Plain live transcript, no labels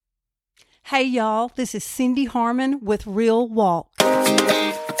Hey y'all, this is Cindy Harmon with Real Walk.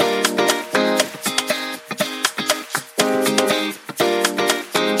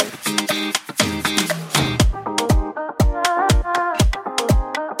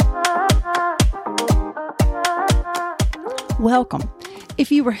 Welcome.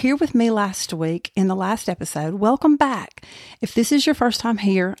 If you were here with me last week in the last episode, welcome back. If this is your first time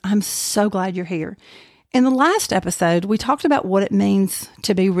here, I'm so glad you're here. In the last episode, we talked about what it means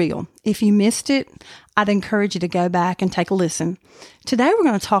to be real. If you missed it, I'd encourage you to go back and take a listen. Today, we're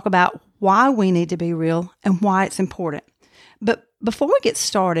going to talk about why we need to be real and why it's important. But before we get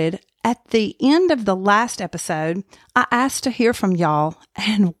started, at the end of the last episode, I asked to hear from y'all,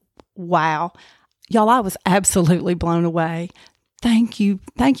 and wow, y'all, I was absolutely blown away. Thank you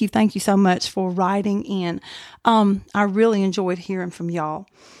so much for writing in. I really enjoyed hearing from y'all.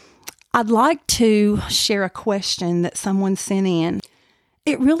 I'd like to share a question that someone sent in.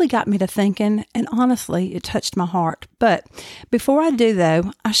 It really got me to thinking, and honestly, it touched my heart. But before I do,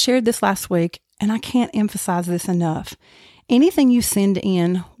 though, I shared this last week, and I can't emphasize this enough. Anything you send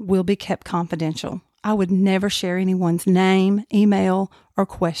in will be kept confidential. I would never share anyone's name, email, or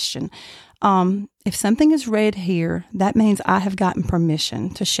question. If something is read here, that means I have gotten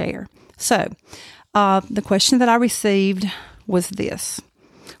permission to share. So, the question that I received was this.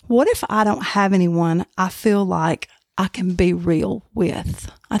 What if I don't have anyone I feel like I can be real with?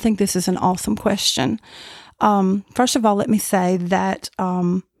 I think this is an awesome question. First of all, let me say that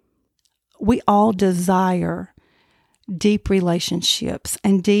we all desire deep relationships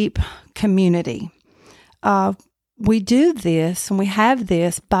and deep community. We do this and we have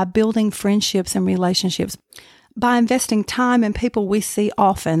this by building friendships and relationships, by investing time in people we see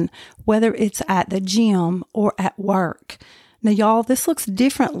often, whether it's at the gym or at work. Now, y'all, this looks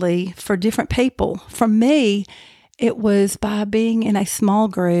differently for different people. For me, it was by being in a small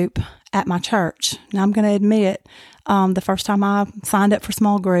group at my church. Now, I'm going to admit, the first time I signed up for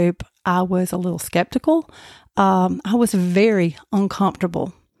small group, I was a little skeptical. I was very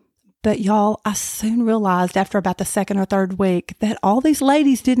uncomfortable. But y'all, I soon realized after about the second or third week that all these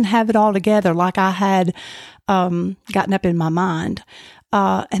ladies didn't have it all together like I had gotten up in my mind.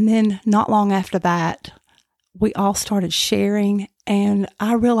 And then not long after that, we all started sharing, and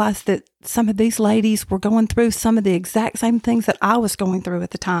I realized that some of these ladies were going through some of the exact same things that I was going through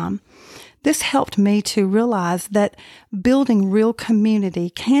at the time. This helped me to realize that building real community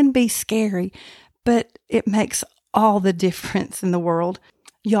can be scary, but it makes all the difference in the world.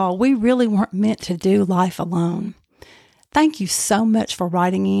 Y'all, we really weren't meant to do life alone. Thank you so much for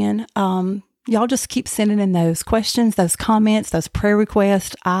writing in. Y'all just keep sending in those questions, those comments, those prayer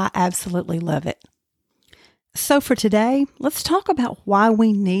requests. I absolutely love it. So for today, let's talk about why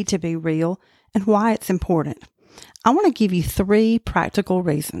we need to be real and why it's important. I want to give you 3 practical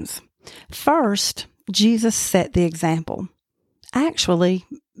reasons. First, Jesus set the example. Actually,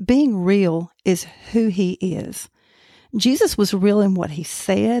 being real is who he is. Jesus was real in what he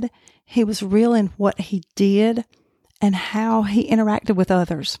said. He was real in what he did and how he interacted with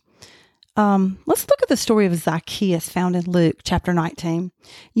others. Let's look at the story of Zacchaeus found in Luke chapter 19.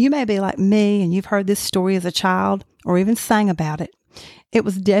 You may be like me and you've heard this story as a child or even sang about it. It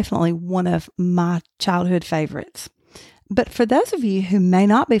was definitely one of my childhood favorites. But for those of you who may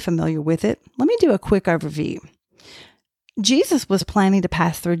not be familiar with it, let me do a quick overview. Jesus was planning to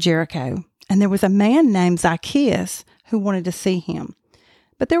pass through Jericho, and there was a man named Zacchaeus who wanted to see him.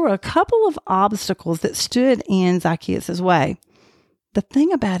 But there were a couple of obstacles that stood in Zacchaeus' way. The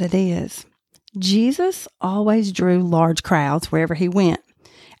thing about it is, Jesus always drew large crowds wherever he went.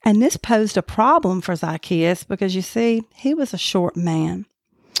 And this posed a problem for Zacchaeus because, you see, he was a short man.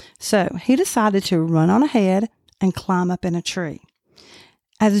 So he decided to run on ahead and climb up in a tree.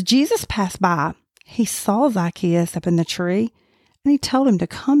 As Jesus passed by, he saw Zacchaeus up in the tree, and he told him to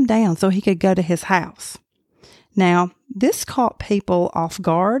come down so he could go to his house. Now, this caught people off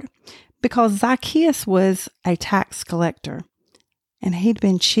guard because Zacchaeus was a tax collector, and he'd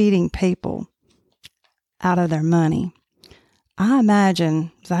been cheating people out of their money. I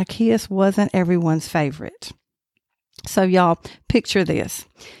imagine Zacchaeus wasn't everyone's favorite. So y'all, picture this.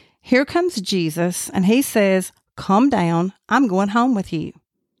 Here comes Jesus, and he says, "Come down, I'm going home with you."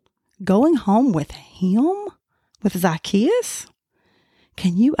 Going home with him? With Zacchaeus?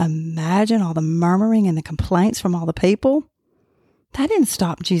 Can you imagine all the murmuring and the complaints from all the people? That didn't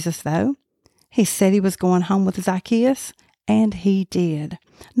stop Jesus, though. He said he was going home with Zacchaeus, and he did.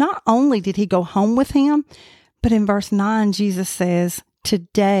 Not only did he go home with him, but in verse 9, Jesus says,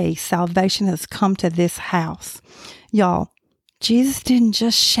 "Today salvation has come to this house." Y'all, Jesus didn't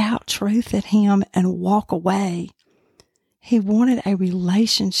just shout truth at him and walk away. He wanted a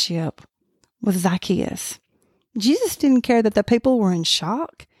relationship with Zacchaeus. Jesus didn't care that the people were in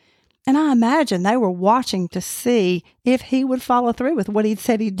shock. And I imagine they were watching to see if he would follow through with what he'd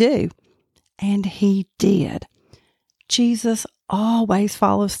said he'd do. And he did. Jesus always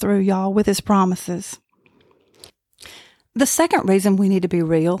follows through, y'all, with his promises. The second reason we need to be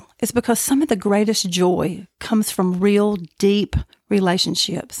real is because some of the greatest joy comes from real, deep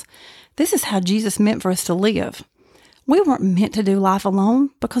relationships. This is how Jesus meant for us to live. We weren't meant to do life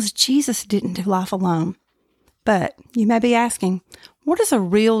alone because Jesus didn't do life alone. But you may be asking, what does a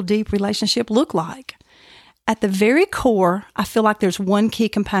real, deep relationship look like? At the very core, I feel like there's one key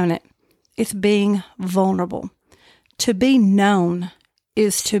component. It's being vulnerable. To be known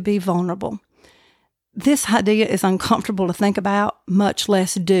is to be vulnerable. This idea is uncomfortable to think about, much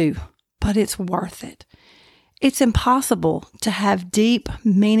less do, but it's worth it. It's impossible to have deep,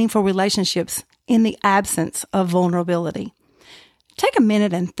 meaningful relationships in the absence of vulnerability. Take a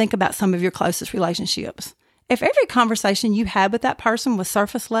minute and think about some of your closest relationships. If every conversation you had with that person was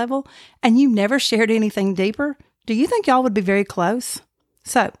surface level and you never shared anything deeper, do you think y'all would be very close?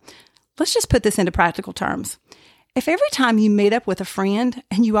 So, let's just put this into practical terms. If every time you meet up with a friend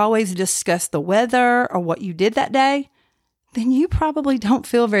and you always discuss the weather or what you did that day, then you probably don't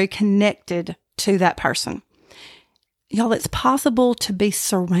feel very connected to that person. Y'all, it's possible to be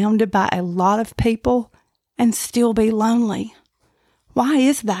surrounded by a lot of people and still be lonely. Why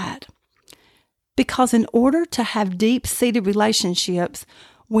is that? Because in order to have deep-seated relationships,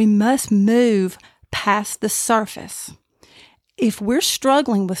 we must move past the surface. If we're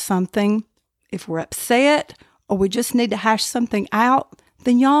struggling with something, if we're upset, or we just need to hash something out,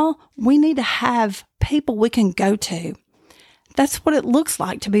 then y'all, we need to have people we can go to. That's what it looks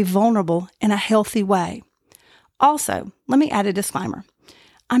like to be vulnerable in a healthy way. Also, let me add a disclaimer.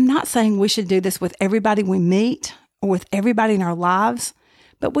 I'm not saying we should do this with everybody we meet or with everybody in our lives,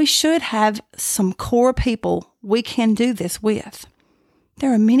 but we should have some core people we can do this with.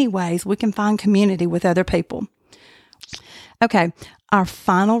 There are many ways we can find community with other people. Okay, our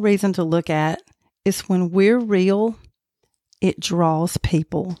final reason to look at is when we're real, it draws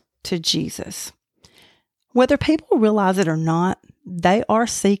people to Jesus. Whether people realize it or not, they are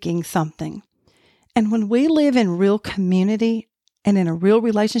seeking something. And when we live in real community and in a real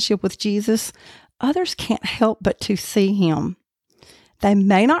relationship with Jesus, others can't help but to see him. They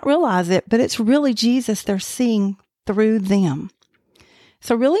may not realize it, but it's really Jesus they're seeing through them.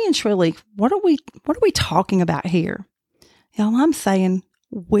 So really and truly, what are we talking about here? Y'all, I'm saying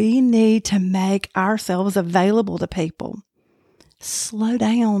we need to make ourselves available to people. Slow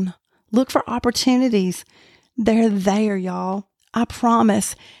down. Look for opportunities. They're there, y'all. I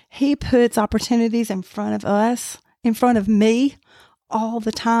promise. He puts opportunities in front of us, in front of me, all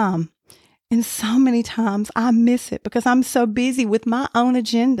the time. And so many times I miss it because I'm so busy with my own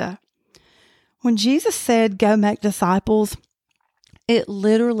agenda. When Jesus said, go make disciples, it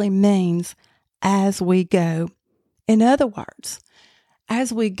literally means as we go. In other words,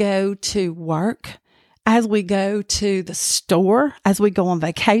 as we go to work, as we go to the store, as we go on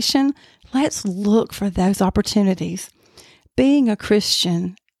vacation, let's look for those opportunities. Being a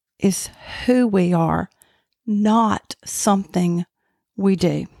Christian is who we are, not something we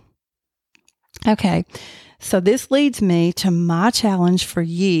do. Okay, so this leads me to my challenge for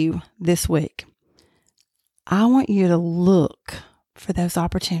you this week. I want you to look for those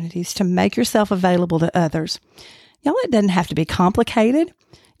opportunities to make yourself available to others. Y'all, it doesn't have to be complicated.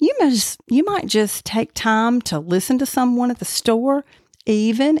 You might just take time to listen to someone at the store,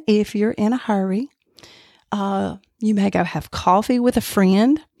 even if you're in a hurry. You may go have coffee with a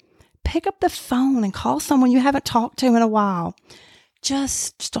friend. Pick up the phone and call someone you haven't talked to in a while.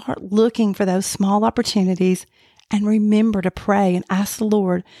 Just start looking for those small opportunities and remember to pray and ask the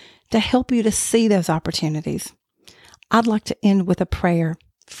Lord to help you to see those opportunities. I'd like to end with a prayer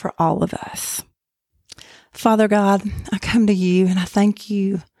for all of us. Father God, I come to you and I thank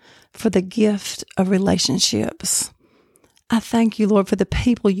you for the gift of relationships. I thank you, Lord, for the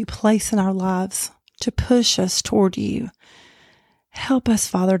people you place in our lives to push us toward you. Help us,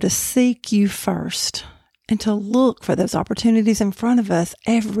 Father, to seek you first and to look for those opportunities in front of us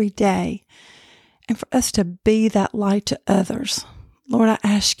every day and for us to be that light to others. Lord, I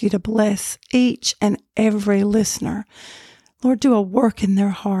ask you to bless each and every listener. Lord, do a work in their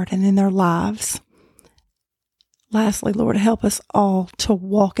heart and in their lives. Lastly, Lord, help us all to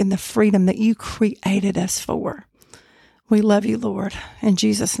walk in the freedom that you created us for. We love you, Lord. In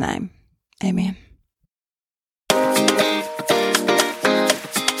Jesus' name, amen.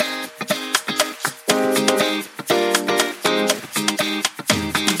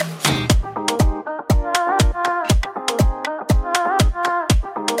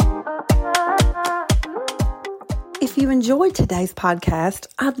 If you enjoyed today's podcast,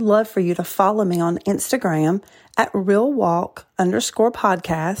 I'd love for you to follow me on Instagram at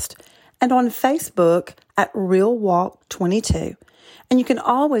realwalk_podcast and on Facebook at realwalk22. And you can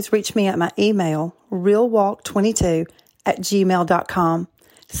always reach me at my email, realwalk22@gmail.com.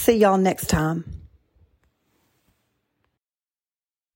 See y'all next time.